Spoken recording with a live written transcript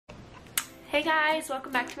Hey guys,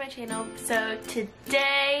 welcome back to my channel. So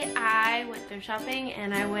today I went thrift shopping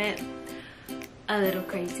and I went a little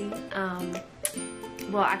crazy.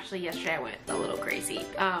 Well, actually yesterday I went a little crazy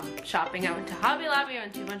shopping. I went to Hobby Lobby, I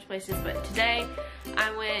went to a bunch of places, but today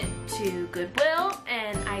I went to Goodwill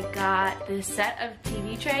and I got this set of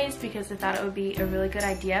TV trays because I thought it would be a really good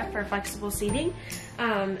idea for flexible seating.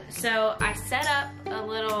 So I set up a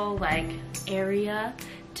little like area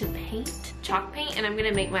to paint, chalk paint, and I'm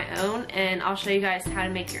gonna make my own, and I'll show you guys how to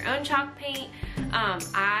make your own chalk paint.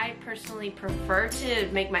 I personally prefer to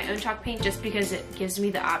make my own chalk paint just because it gives me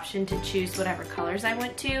the option to choose whatever colors I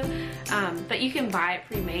want to, but you can buy it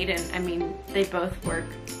pre-made, and I mean they both work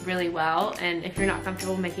really well, and if you're not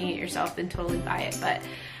comfortable making it yourself then totally buy it. But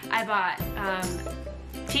I bought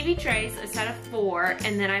TV trays, a set of 4,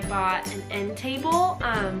 and then I bought an end table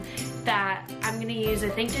that I'm gonna use, I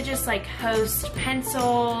think, to just like host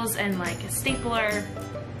pencils and like a stapler,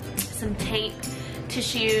 some tape,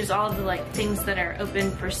 tissues, all of the like things that are open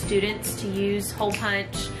for students to use, hole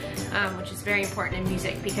punch, which is very important in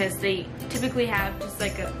music because they typically have just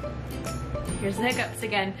like a, here's the hiccups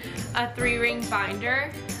again, a 3-ring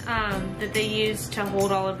binder that they use to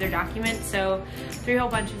hold all of their documents. So 3-hole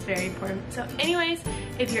punch is very important. So anyways,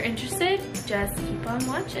 if you're interested, just keep on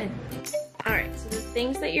watching. Alright, so the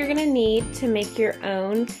things that you're gonna need to make your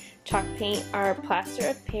own chalk paint are plaster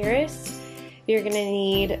of Paris. You're gonna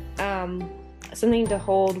need something to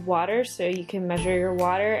hold water so you can measure your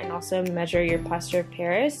water and also measure your plaster of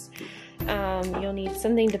Paris. You'll need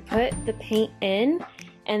something to put the paint in,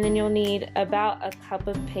 and then you'll need about a cup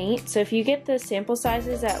of paint. So if you get the sample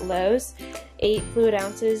sizes at Lowe's, 8 fluid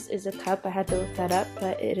ounces is a cup. I had to look that up,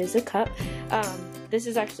 but it is a cup. This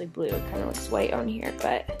is actually blue. It kind of looks white on here,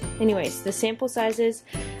 but anyways, the sample sizes,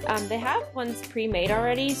 they have ones pre-made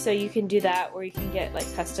already, so you can do that, or you can get like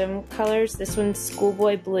custom colors. This one's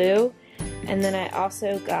schoolboy blue, and then I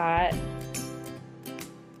also got,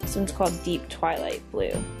 this one's called deep twilight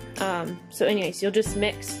blue. So anyways, you'll just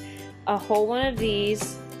mix a whole one of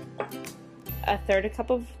these, a third a cup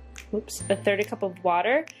of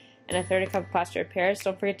water, and a third a cup of plaster of Paris.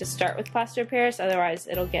 Don't forget to start with plaster of Paris, otherwise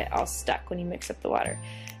it'll get all stuck when you mix up the water.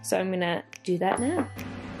 So I'm gonna do that now.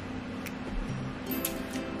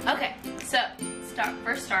 Okay, so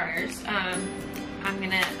for starters, I'm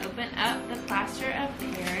gonna open up the plaster of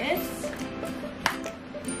Paris.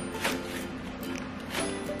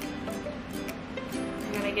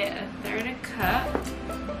 I'm gonna get a third a cup.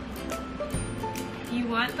 You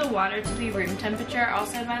want the water to be room temperature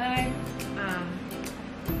also, by the way.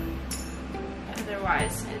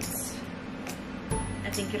 Otherwise, I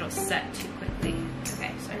think it'll set too quickly.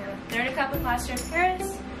 Okay, so I got a third a cup of plaster of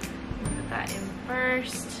Paris. Put that in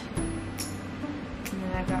first. And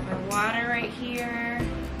then I've got my water right here.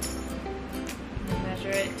 Measure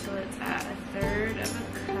it till it's at a third of a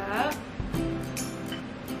cup.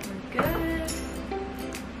 We're good.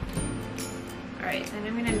 Alright, then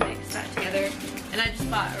I'm gonna mix that together. And I just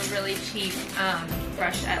bought a really cheap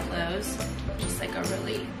brush at Lowe's. Just like a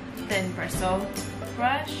really thin bristle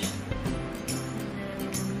brush.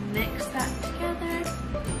 And then mix that together.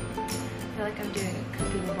 I feel like I'm doing a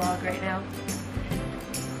cooking vlog right now.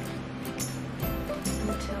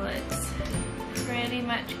 Until it's pretty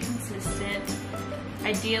much consistent.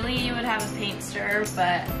 Ideally you would have a paint stirrer,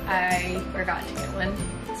 but I forgot to get one.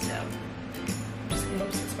 So I'm just gonna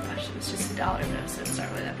use this brush. It was just $1 now, so it's not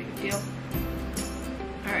really that big of a deal.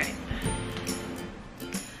 Alright.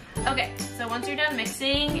 Okay, so once you're done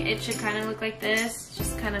mixing, it should kind of look like this.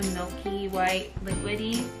 Just kind of milky, white,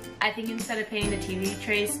 liquidy. I think instead of painting the TV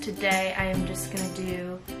trays today, I am just going to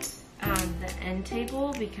do the end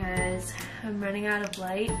table because I'm running out of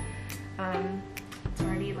light. It's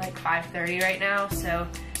already like 5:30 right now, so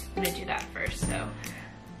I'm going to do that first. So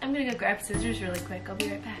I'm going to go grab scissors really quick. I'll be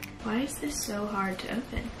right back. Why is this so hard to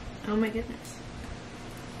open? Oh my goodness.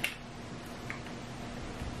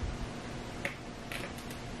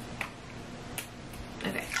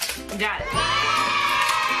 Okay, got it.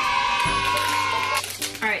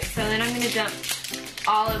 Alright, so then I'm going to dump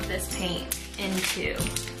all of this paint into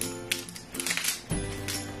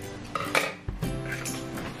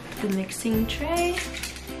the mixing tray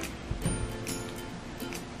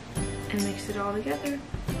and mix it all together.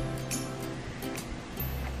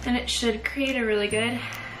 And it should create a really good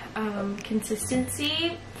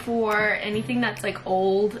consistency for anything that's like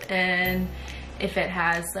old, and if it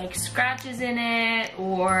has like scratches in it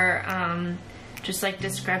or just like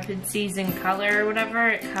discrepancies in color or whatever,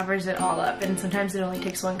 it covers it all up, and sometimes it only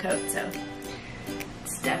takes 1 coat, so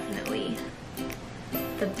it's definitely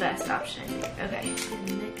the best option. Okay,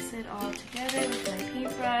 mix it all together with my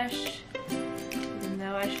paintbrush, even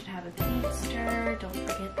though I should have a paint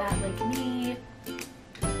like me.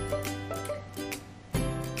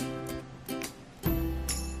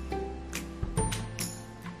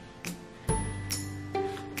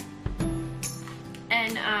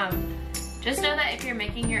 And just know that if you're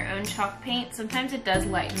making your own chalk paint, sometimes it does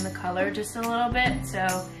lighten the color just a little bit.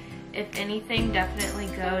 So if anything, definitely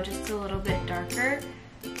go just a little bit darker,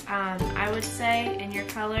 I would say, in your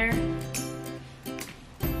color.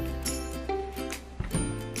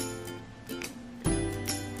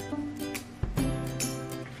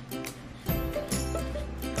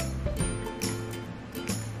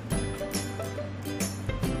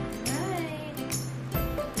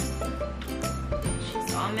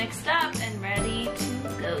 Mixed up and ready to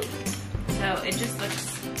go. So it just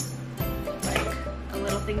looks like a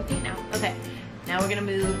little thing paint now. Okay, now we're gonna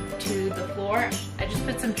move to the floor. I just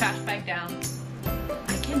put some trash bag down.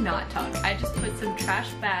 I cannot talk. I just put some trash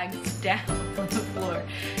bags down on the floor,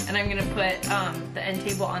 and I'm gonna put the end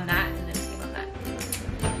table on that and then paint on that.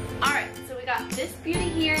 All right, so we got this beauty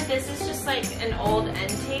here. This is just like an old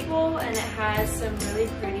end table, and it has some really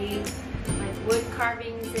pretty like wood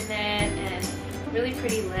carvings in it and really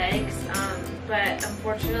pretty legs, but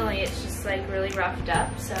unfortunately it's just like really roughed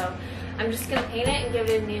up, so I'm just gonna paint it and give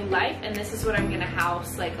it a new life. And this is what I'm gonna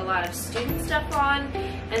house like a lot of student stuff on,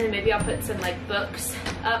 and then maybe I'll put some like books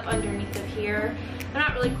up underneath of here. I'm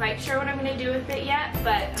not really quite sure what I'm gonna do with it yet,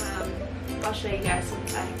 but I'll show you guys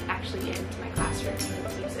once I actually get into my classroom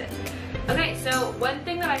and use it. Okay, so one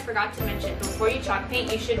thing that I forgot to mention, before you chalk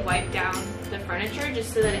paint, you should wipe down the furniture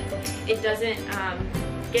just so that it doesn't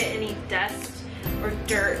get any dust or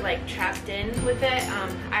dirt like trapped in with it.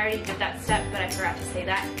 I already did that step, but I forgot to say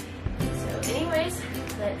that. So anyways,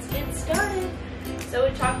 let's get started. So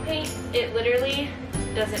with chalk paint, it literally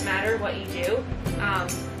doesn't matter what you do.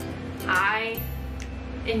 I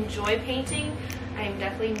enjoy painting. I am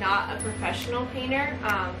definitely not a professional painter.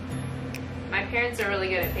 My parents are really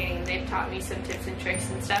good at painting. They've taught me some tips and tricks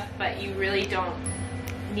and stuff, but you really don't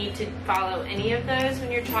need to follow any of those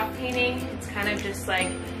when you're chalk painting. It's kind of just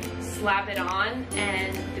like slap it on,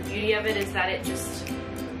 and the beauty of it is that it just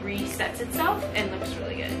resets itself and looks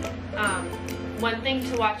really good. One thing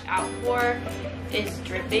to watch out for is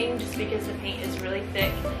dripping, just because the paint is really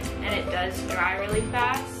thick and it does dry really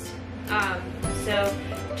fast. So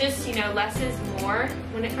just, you know, less is more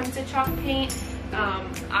when it comes to chalk paint.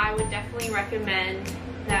 I would definitely recommend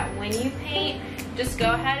that when you paint, just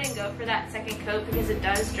go ahead and go for that second coat, because it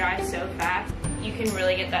does dry so fast. You can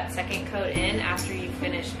really get that second coat in after you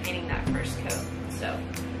finish painting that first coat. So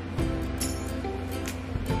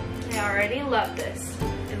I already love this.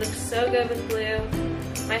 It looks so good with blue.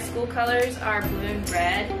 My school colors are blue and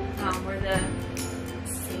red. We're the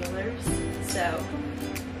sailors, so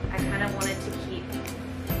I kind of wanted to keep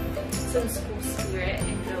some school spirit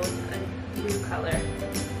and go with a blue color.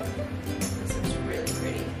 This is really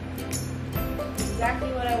pretty.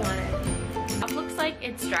 Exactly what I wanted. It looks like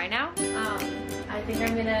it's dry now. I think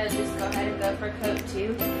I'm gonna just go ahead and go for a coat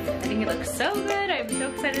too. I think it looks so good. I'm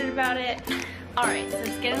so excited about it. Alright, so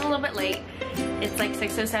it's getting a little bit late. It's like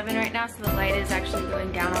 6:07 right now, so the light is actually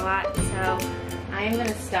going down a lot. So I am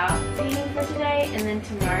gonna stop painting for today, and then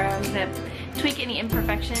tomorrow I'm gonna tweak any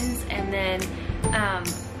imperfections and then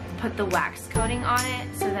put the wax coating on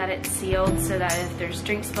it so that it's sealed, so that if there's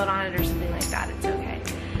drink spilled on it or something like that, it's okay.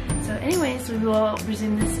 So anyways, we will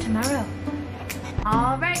resume this tomorrow.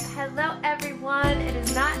 Alright, hello everyone. It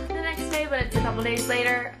is not the next day, but it's a couple days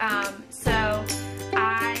later. So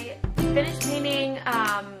I finished painting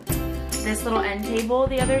this little end table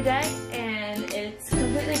the other day, and it's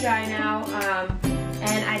completely dry now.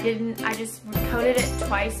 And I just coated it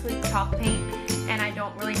twice with chalk paint, and I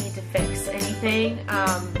don't really need to fix anything.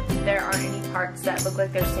 There aren't any parts that look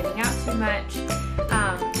like they're standing out too much.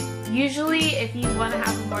 Usually, if you want to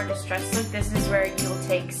have a more distressed look, this is where you'll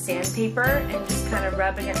take sandpaper and just kind of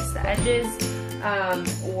rub against the edges,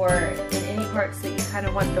 or in any parts that you kind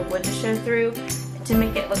of want the wood to show through, to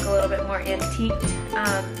make it look a little bit more antiqued.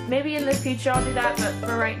 Maybe in the future I'll do that, but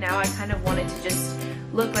for right now I kind of want it to just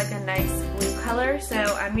look like a nice blue color. So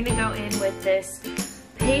I'm going to go in with this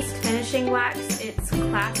paste finishing wax. It's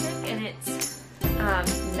classic and it's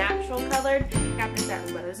natural colored. I got this at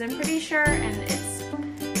Lowe's, I'm pretty sure, and it's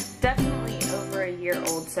definitely over a year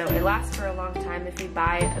old, so it lasts for a long time. If you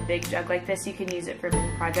buy a big jug like this, you can use it for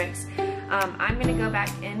many projects. I'm going to go back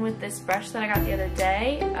in with this brush that I got the other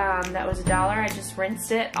day. That was $1. I just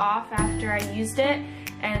rinsed it off after I used it,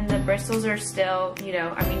 and the bristles are still, you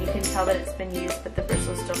know, I mean, you can tell that it's been used, but the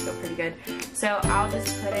bristles still feel pretty good. So I'll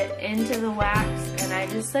just put it into the wax, and I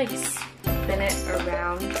just like spin it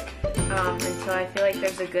around until I feel like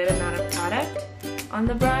there's a good amount of product on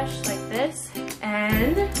the brush, like this.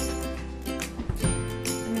 And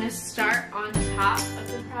I'm gonna start on top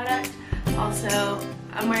of the product. Also,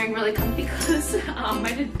 I'm wearing really comfy clothes.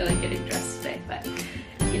 I didn't feel like getting dressed today, but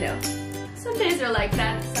you know, some days are like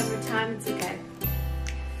that. It's summertime, it's okay.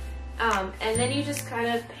 And then you just kind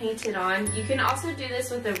of paint it on. You can also do this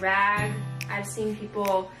with a rag. I've seen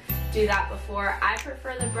people do that before. I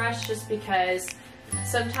prefer the brush just because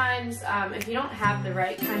sometimes if you don't have the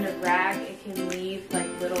right kind of rag, it can leave like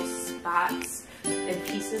little spots and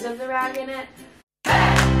pieces of the rag in it.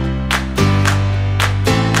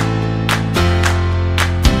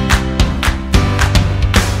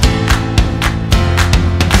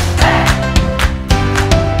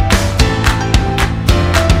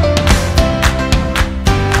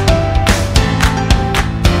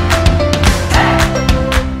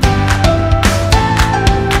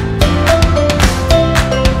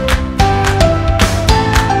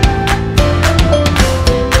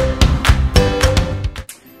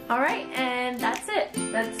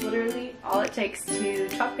 That's literally all it takes to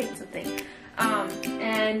chalk paint something.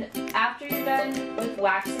 And after you're done with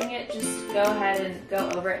waxing it, just go ahead and go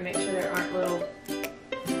over it and make sure there aren't little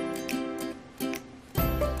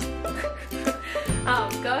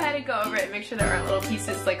go ahead and go over it and make sure there aren't little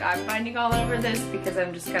pieces like I'm finding all over this, because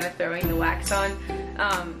I'm just kind of throwing the wax on.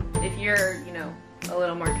 If you're, you know, a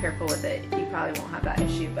little more careful with it, you probably won't have that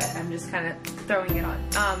issue, but I'm just kind of throwing it on.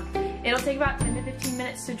 It'll take about 10 to 15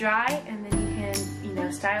 minutes to dry, and then you can, you know,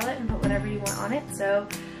 style it and put whatever you want on it. So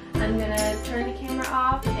I'm gonna turn the camera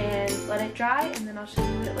off and let it dry, and then I'll show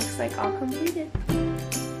you what it looks like all completed.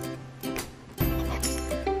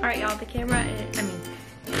 Alright y'all, the camera is,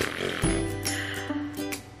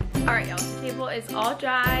 alright y'all, the table is all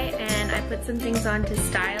dry, and I put some things on to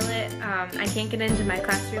style it. I can't get into my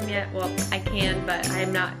classroom yet. Well, I can, but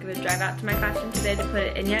I'm not going to drive out to my classroom today to put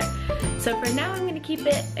it in yet. So for now, I'm going to keep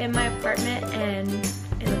it in my apartment, and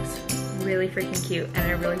it looks really freaking cute, and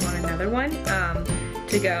I really want another one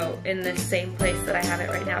to go in the same place that I have it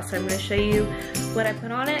right now. So I'm going to show you what I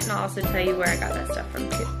put on it, and I'll also tell you where I got that stuff from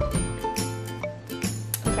too.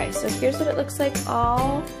 Okay, so here's what it looks like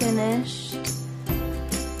all finished.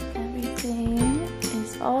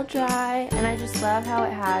 All dry, and I just love how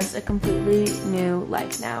it has a completely new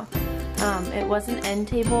life now. It was an end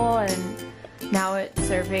table, and now it's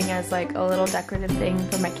serving as like a little decorative thing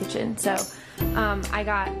for my kitchen. So I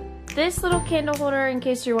got this little candle holder, in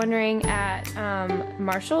case you're wondering, at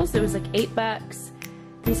Marshall's. It was like $8.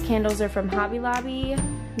 These candles are from Hobby Lobby.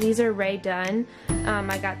 These are Ray Dunn.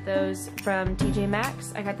 I got those from TJ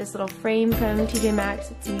Maxx. I got this little frame from TJ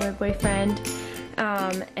Maxx. It's in Your Boyfriend.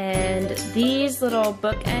 And these little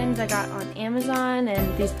bookends I got on Amazon,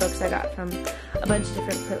 and these books I got from a bunch of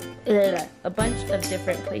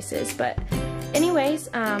different places. But anyways,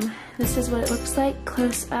 this is what it looks like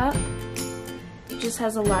close up. It just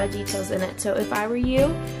has a lot of details in it. So if I were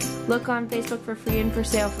you, look on Facebook for free and for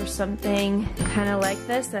sale for something kind of like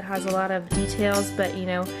this that has a lot of details, but you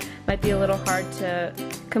know, might be a little hard to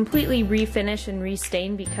completely refinish and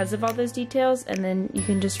restain because of all those details, and then you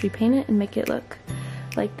can just repaint it and make it look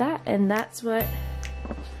like that. And that's what,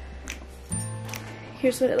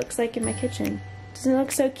 here's what it looks like in my kitchen. Doesn't it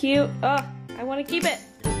look so cute? Oh, I want to keep it.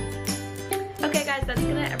 Okay guys, that's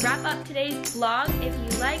gonna wrap up today's vlog. If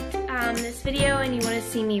you liked this video and you want to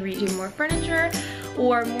see me redo more furniture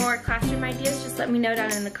or more classroom ideas, just let me know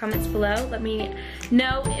down in the comments below. Let me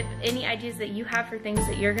know if any ideas that you have for things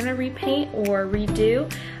that you're gonna repaint or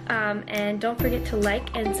redo. And don't forget to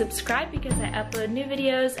like and subscribe, because I upload new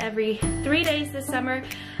videos every 3 days this summer.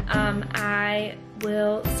 I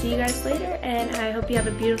will see you guys later, and I hope you have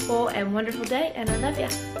a beautiful and wonderful day, and I love ya.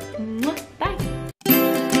 Mwah.